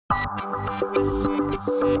Hi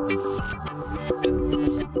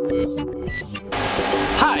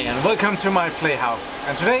and welcome to my PlayHouse,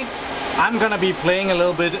 and today I'm gonna be playing a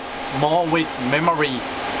little bit more with memory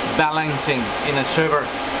balancing in a server,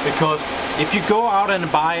 because if you go out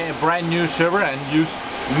and buy a brand new server and use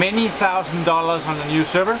many $1,000s on a new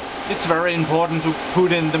server, it's very important to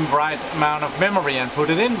put in the right amount of memory and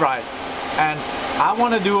put it in right. And I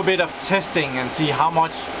want to do a bit of testing and see how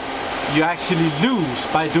much you actually lose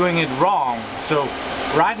by doing it wrong. So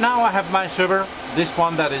right now I have my server, this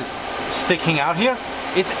one that is sticking out here,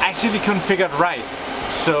 it's actually configured right.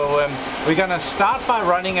 So we're gonna start by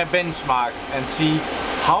running a benchmark and see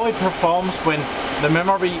how it performs when the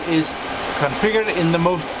memory is configured in the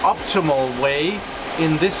most optimal way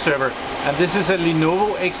in this server. And this is a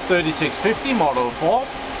Lenovo X3650 Model 4,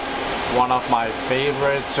 one of my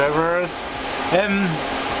favorite servers.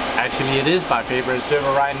 Actually it is my favorite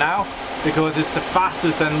server right now, because it's the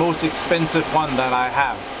fastest and most expensive one that I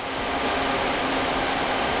have.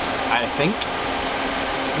 I think.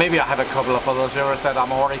 Maybe I have a couple of other servers that are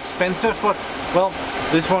more expensive, but well,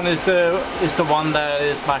 this one is the one that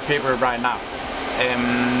is my favorite right now.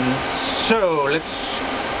 So let's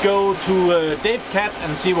go to Dave Cat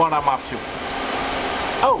and see what I'm up to.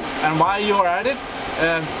 Oh, and while you're at it,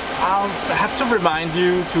 I'll have to remind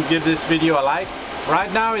you to give this video a like.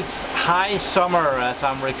 Right now it's high summer as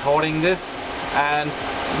I'm recording this, and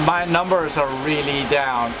my numbers are really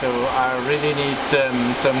down, so I really need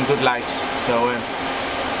some good likes. So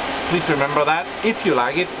please remember that if you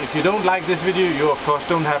like it. If you don't like this video, you of course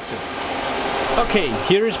don't have to. Okay,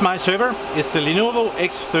 here is my server. It's the Lenovo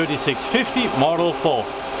X3650 Model 4.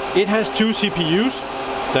 It has two CPUs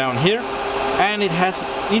down here, and it has,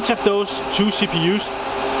 each of those two CPUs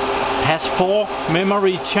has 4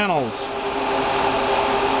 memory channels.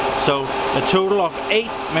 So a total of 8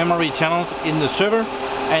 memory channels in the server,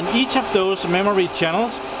 and each of those memory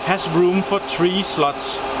channels has room for 3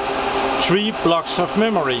 slots, 3 blocks of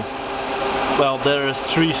memory. Well, there's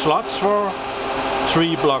 3 slots for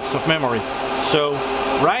 3 blocks of memory. So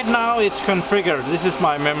right now it's configured. This is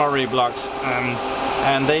my memory blocks,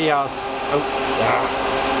 and they are...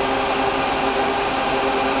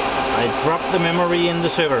 I dropped the memory in the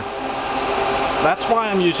server. That's why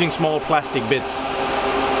I'm using small plastic bits.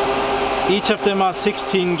 Each of them are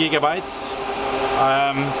 16 gigabytes.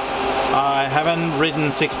 I haven't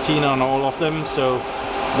written 16 on all of them, so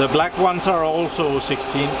the black ones are also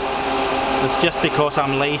 16. It's just because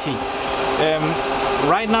I'm lazy.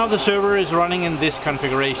 Right now the server is running in this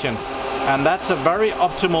configuration, and that's a very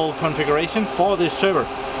optimal configuration for this server.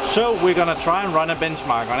 So we're gonna try and run a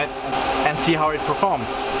benchmark on it and see how it performs.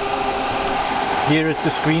 Here is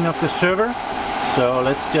the screen of the server, so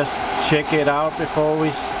let's just check it out before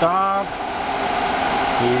we start.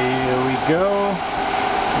 Here we go.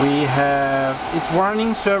 We have, it's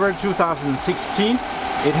running server 2016.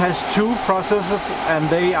 It has 2 processors, and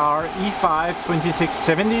they are E5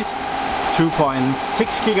 2670s,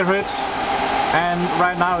 2.6 gigahertz, and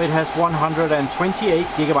right now it has 128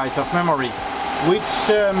 gigabytes of memory, which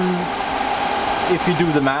if you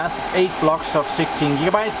do the math, 8 blocks of 16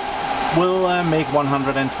 gigabytes will make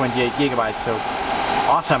 128 gigabytes. So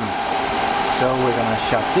awesome. So we're gonna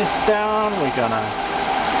shut this down, we're gonna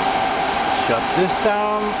shut this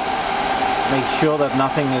down, make sure that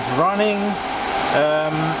nothing is running.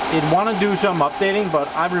 It wanna do some updating, but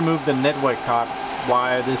I removed the network card.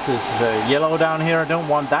 Why this is yellow down here, I don't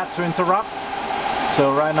want that to interrupt.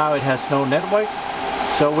 So right now it has no network.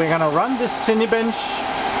 So we're gonna run this Cinebench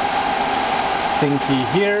thingy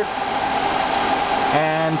here,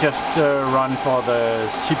 and just run for the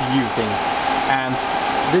CPU thing. And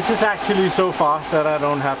this is actually so fast that I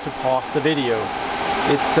don't have to pause the video.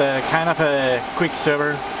 It's kind of a quick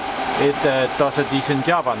server. It does a decent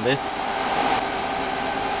job on this.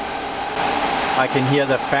 I can hear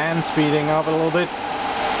the fan speeding up a little bit.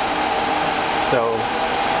 So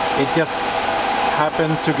it just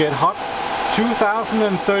happened to get hot.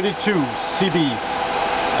 2032 CBs.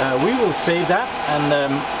 We will save that, and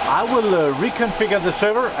I will reconfigure the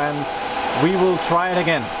server and we will try it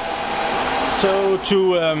again. So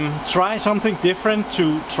to try something different,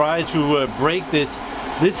 to try to break this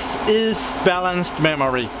is balanced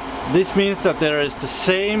memory. This means that there is the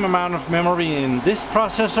same amount of memory in this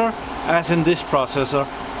processor as in this processor,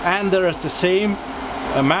 and there is the same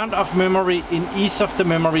amount of memory in each of the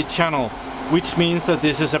memory channel, which means that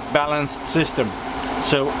this is a balanced system.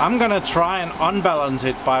 So I'm gonna try and unbalance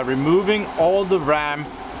it by removing all the RAM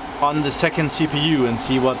on the second CPU and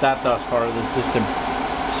see what that does for the system.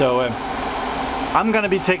 So I'm gonna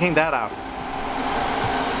be taking that out.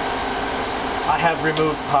 I have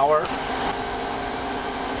removed power.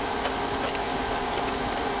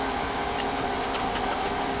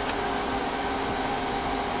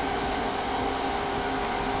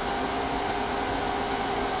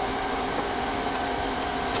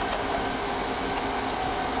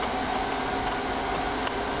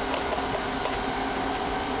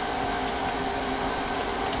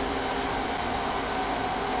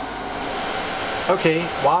 Okay,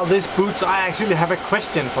 while this boots, I actually have a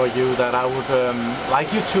question for you that I would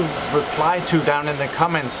like you to reply to down in the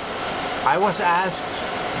comments. I was asked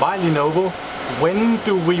by Lenovo, when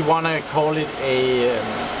do we want to call it a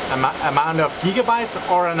amount of gigabytes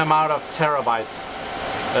or an amount of terabytes?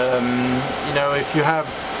 You know, if you have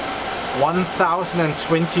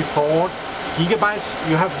 1024 gigabytes,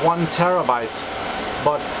 you have 1 terabyte.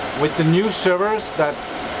 But with the new servers that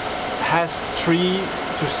has 3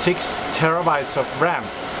 to 6 terabytes of RAM,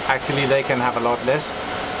 actually they can have a lot less,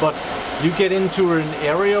 but you get into an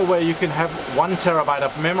area where you can have 1 terabyte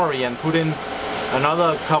of memory and put in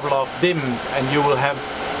another couple of DIMMs and you will have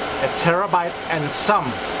a terabyte and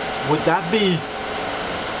some. Would that be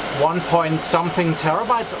 1 point something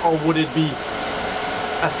terabytes, or would it be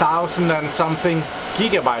 1,000 and something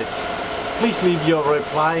gigabytes? Please leave your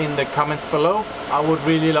reply in the comments below. I would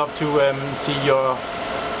really love to see your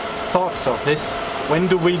thoughts of this. When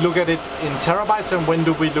do we look at it in terabytes and when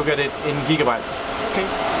do we look at it in gigabytes? Okay,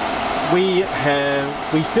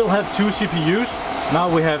 we still have 2 CPUs. Now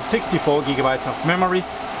we have 64 gigabytes of memory,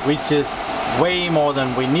 which is way more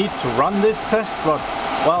than we need to run this test, but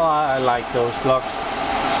well, I like those blocks.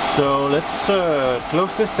 So let's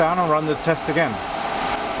close this down and run the test again.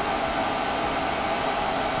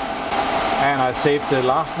 And I saved the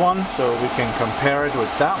last one so we can compare it with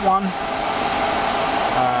that one.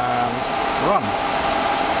 And run.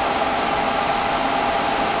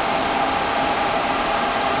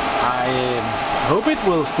 I hope it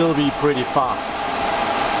will still be pretty fast.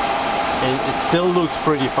 It still looks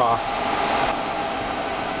pretty fast.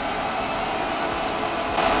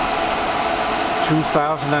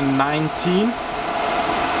 2019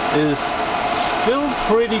 is still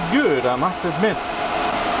pretty good, I must admit.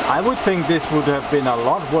 I would think this would have been a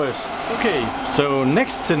lot worse. Okay, so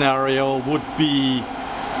next scenario would be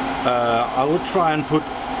I would try and put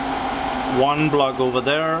 1 block over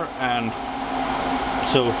there, and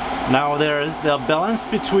so now they're balanced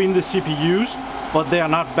between the CPUs, but they are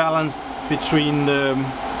not balanced between the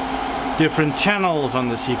different channels on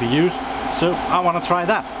the CPUs. So I want to try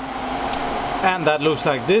that. And that looks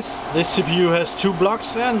like this. This CPU has 2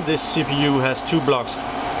 blocks and this CPU has 2 blocks.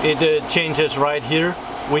 It changes right here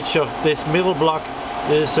which of this middle block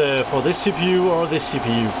is for this CPU or this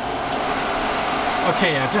CPU.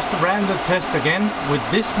 Okay, I just ran the test again with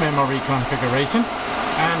this memory configuration,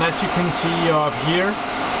 and as you can see up here,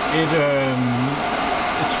 it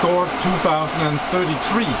scored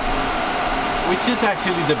 2033, which is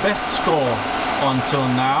actually the best score until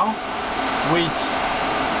now, which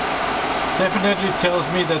definitely tells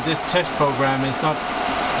me that this test program is not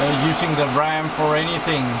using the RAM for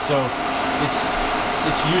anything, so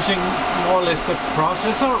it's using more or less the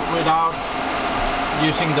processor without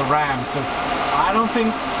using the RAM. So I don't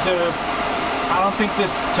think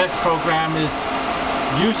this test program is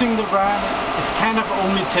using the RAM. It's kind of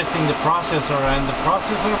only testing the processor, and the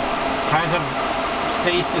processor kind of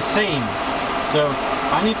stays the same. So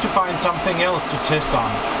I need to find something else to test on.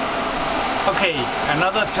 Okay,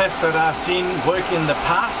 another test that I've seen work in the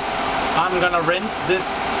past. I'm gonna render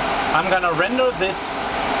this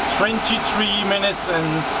 23 minutes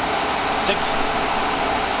and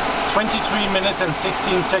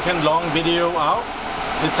 16 second long video out.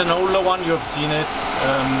 It's an older one, you have seen it.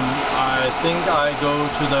 I think I go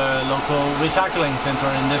to the local recycling center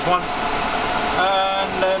in this one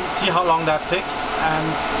and see how long that takes, and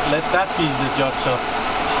let that be the judge of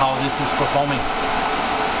how this is performing.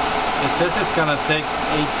 It says it's gonna take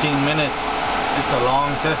 18 minutes. It's a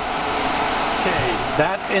long test. Okay,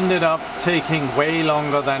 that ended up taking way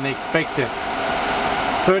longer than expected.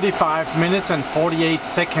 35 minutes and 48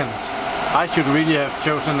 seconds. I should really have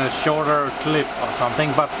chosen a shorter clip or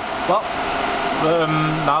something, but well,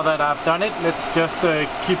 now that I've done it, let's just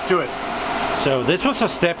keep to it. So this was a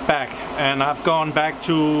step back, and I've gone back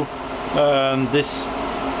to this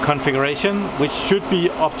configuration, which should be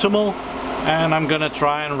optimal, and I'm gonna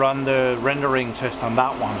try and run the rendering test on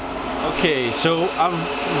that one. Okay, so I've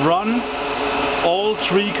run all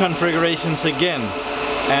 3 configurations again,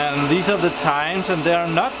 and these are the times, and they're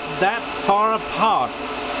not that far apart.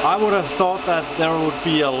 I would have thought that there would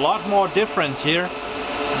be a lot more difference here.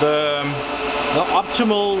 The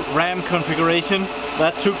optimal RAM configuration,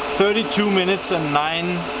 that took 32 minutes and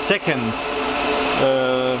 9 seconds.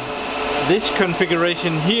 This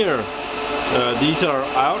configuration here, these are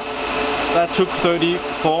out, that took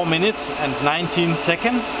 34 minutes and 19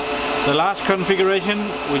 seconds. The last configuration,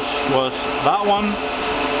 which was that one,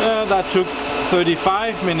 that took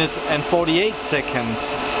 35 minutes and 48 seconds.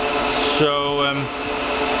 So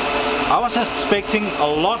I was expecting a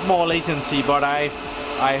lot more latency, but I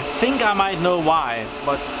think I might know why.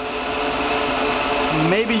 But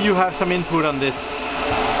maybe you have some input on this.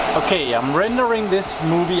 Okay, I'm rendering this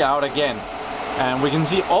movie out again, and we can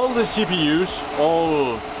see all the CPUs,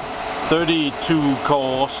 all 32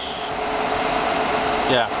 cores,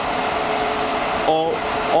 yeah,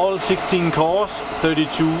 all 16 cores,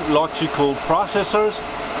 32 logical processors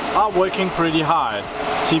are working pretty hard.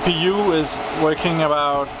 CPU is working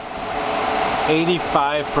about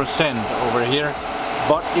 85% over here,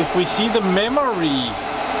 but if we see the memory,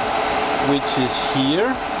 which is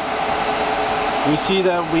here, we see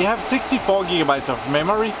that we have 64 gigabytes of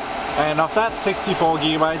memory, and of that 64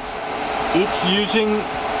 gigabytes, it's using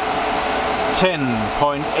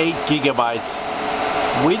 10.8 gigabytes,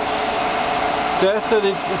 which says that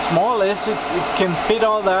it's more or less, it can fit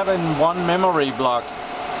all that in one memory block.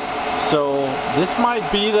 So this might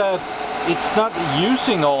be that it's not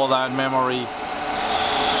using all that memory.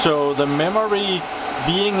 So the memory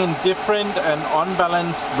being in different and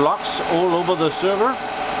unbalanced blocks all over the server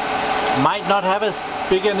might not have as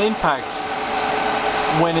big an impact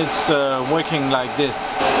when it's working like this.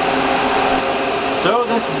 So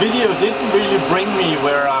this video didn't really bring me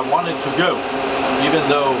where I wanted to go, even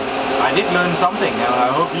though I did learn something, and I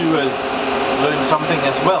hope you learned something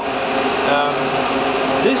as well.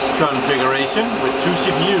 This configuration with 2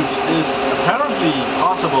 CPUs is apparently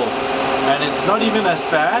possible, and it's not even as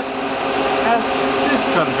bad as this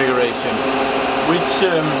configuration, which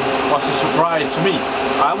was a surprise to me.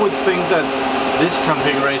 I would think that this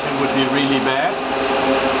configuration would be really bad,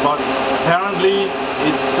 but apparently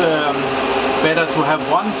it's better to have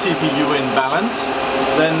one CPU in balance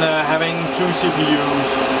than having 2 CPUs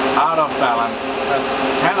out of balance. That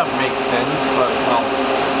kind of makes sense, but well,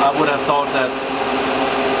 I would have thought that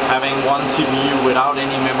having one CPU without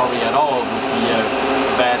any memory at all would be a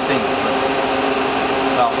bad thing.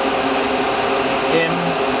 But, well,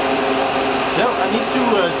 so I need to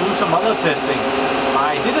do some other testing.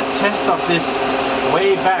 I did a test of this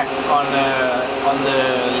way back on the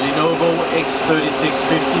Lenovo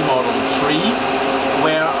X3650 Model 3,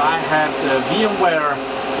 where I had VMware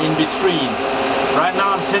in between. Right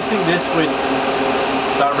now I'm testing this with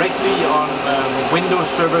directly on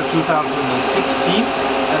Windows Server 2016,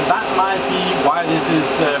 and that might be why this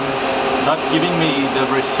is not giving me the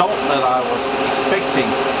result that I was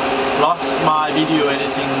expecting. Plus my video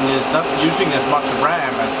editing is not using as much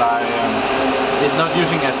RAM as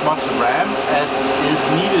is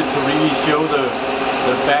needed to really show the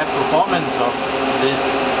bad performance of this.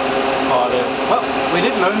 But well, we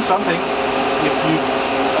did learn something. If you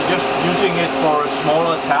are just using it for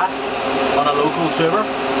smaller tasks on a local server,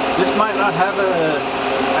 this might not have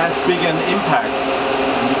as big an impact.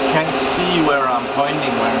 You can't see where I'm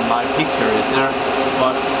pointing, where my picture is there,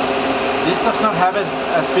 but this does not have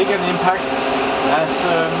as big an impact as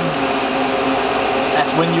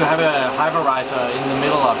when you have a hypervisor in the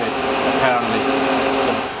middle of it, apparently.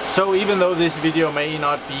 So even though this video may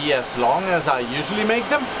not be as long as I usually make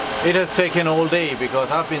them, it has taken all day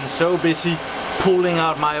because I've been so busy pulling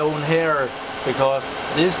out my own hair, because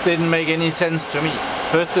this didn't make any sense to me.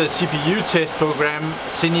 First, the CPU test program,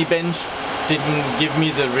 Cinebench, didn't give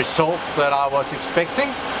me the results that I was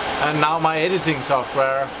expecting, and now my editing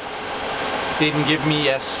software didn't give me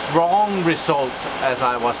as strong results as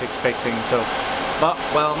I was expecting. So, but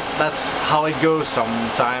well, that's how it goes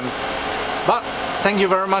sometimes. But thank you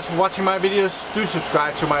very much for watching my videos. Do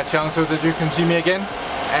subscribe to my channel so that you can see me again,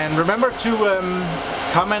 and remember to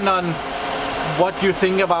comment on what you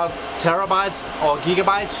think about terabytes or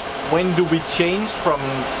gigabytes. When do we change from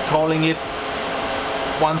calling it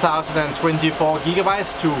 1024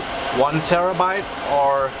 gigabytes to 1 terabyte,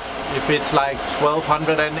 or if it's like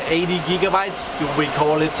 1280 gigabytes, do we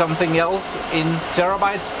call it something else in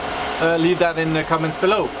terabytes? Leave that in the comments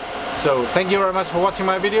below. So thank you very much for watching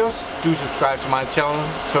my videos. Do subscribe to my channel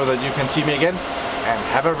so that you can see me again, and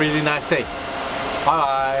have a really nice day. Bye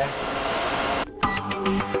bye.